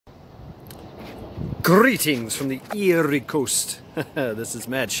Greetings from the Erie Coast. This is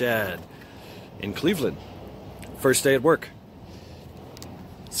Mad Shad in Cleveland. First day at work.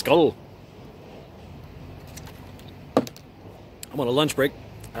 Skull. I'm on a lunch break.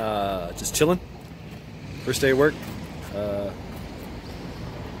 Just chilling. First day at work.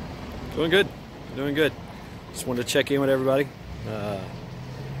 Doing good. Doing good. Just wanted to check in with everybody.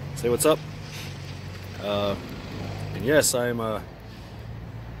 Say what's up. And yes, I'm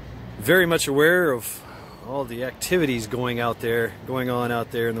very much aware of all the activities going on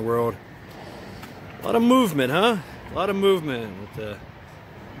out there in the world. A lot of movement, huh? A lot of movement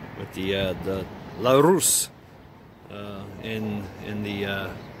with the La Russe and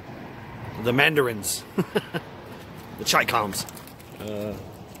the Mandarins, the Chaicoms, and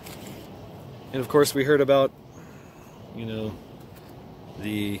of course we heard about, you know,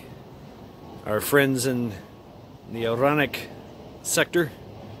 our friends in the Iranic sector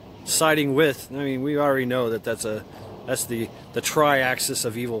siding with. I mean, we already know that that's the tri-axis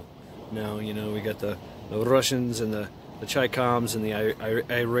of evil. Now, you know, we got the Russians and the Chaicoms and the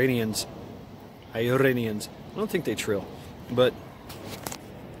Iranians. I don't think they trill, but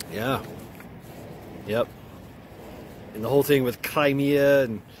yeah, yep. And the whole thing with Crimea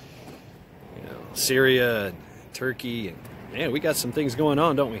and, you know, Syria and Turkey, and man, we got some things going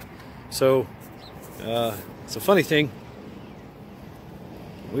on, don't we? So it's a funny thing.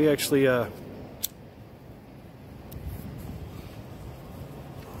 We actually, I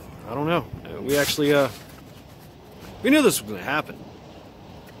don't know. We actually, we knew this was going to happen.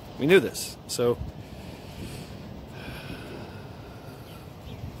 We knew this. So,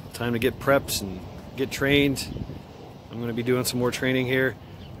 time to get prepped and get trained. I'm going to be doing some more training here.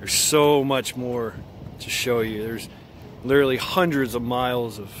 There's so much more to show you. There's literally hundreds of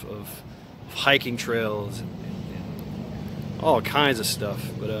miles of hiking trails and all kinds of stuff,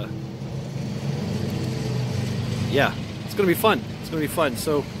 but yeah, it's gonna be fun. It's gonna be fun.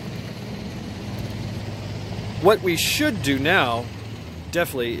 So what we should do now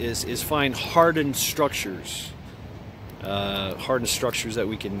definitely is find hardened structures, that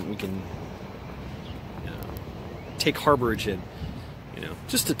we can you know, take harborage in, you know,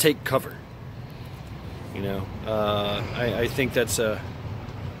 just to take cover. You know, I think that's a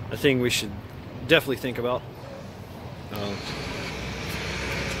thing we should definitely think about.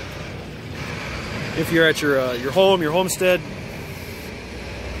 If you're at your home, your homestead,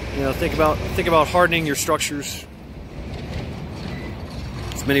 you know, think about hardening your structures.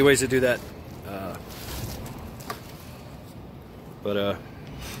 There's many ways to do that, but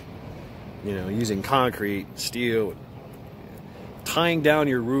you know, using concrete, steel, tying down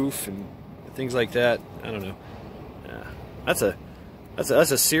your roof and things like that. I don't know. That's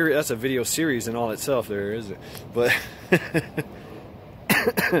a video series in all itself. There is it, but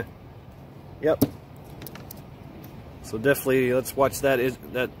yep. So definitely, let's watch that.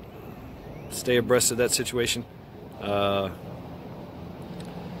 Stay abreast of that situation. But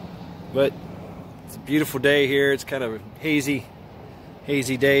it's a beautiful day here. It's kind of a hazy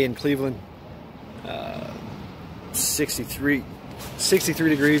day in Cleveland. 63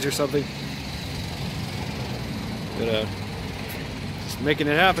 degrees or something. But just making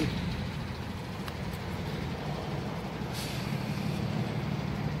it happen.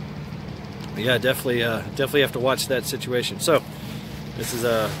 But yeah, definitely have to watch that situation. So this is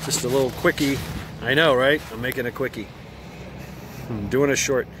just a little quickie. I know, right? I'm making a quickie. I'm doing a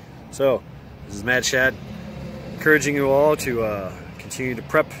short. So this is Mad Shad, encouraging you all to continue to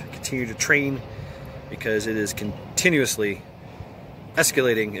prep, continue to train, because it is continuously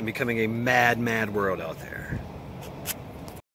escalating and becoming a mad world out there.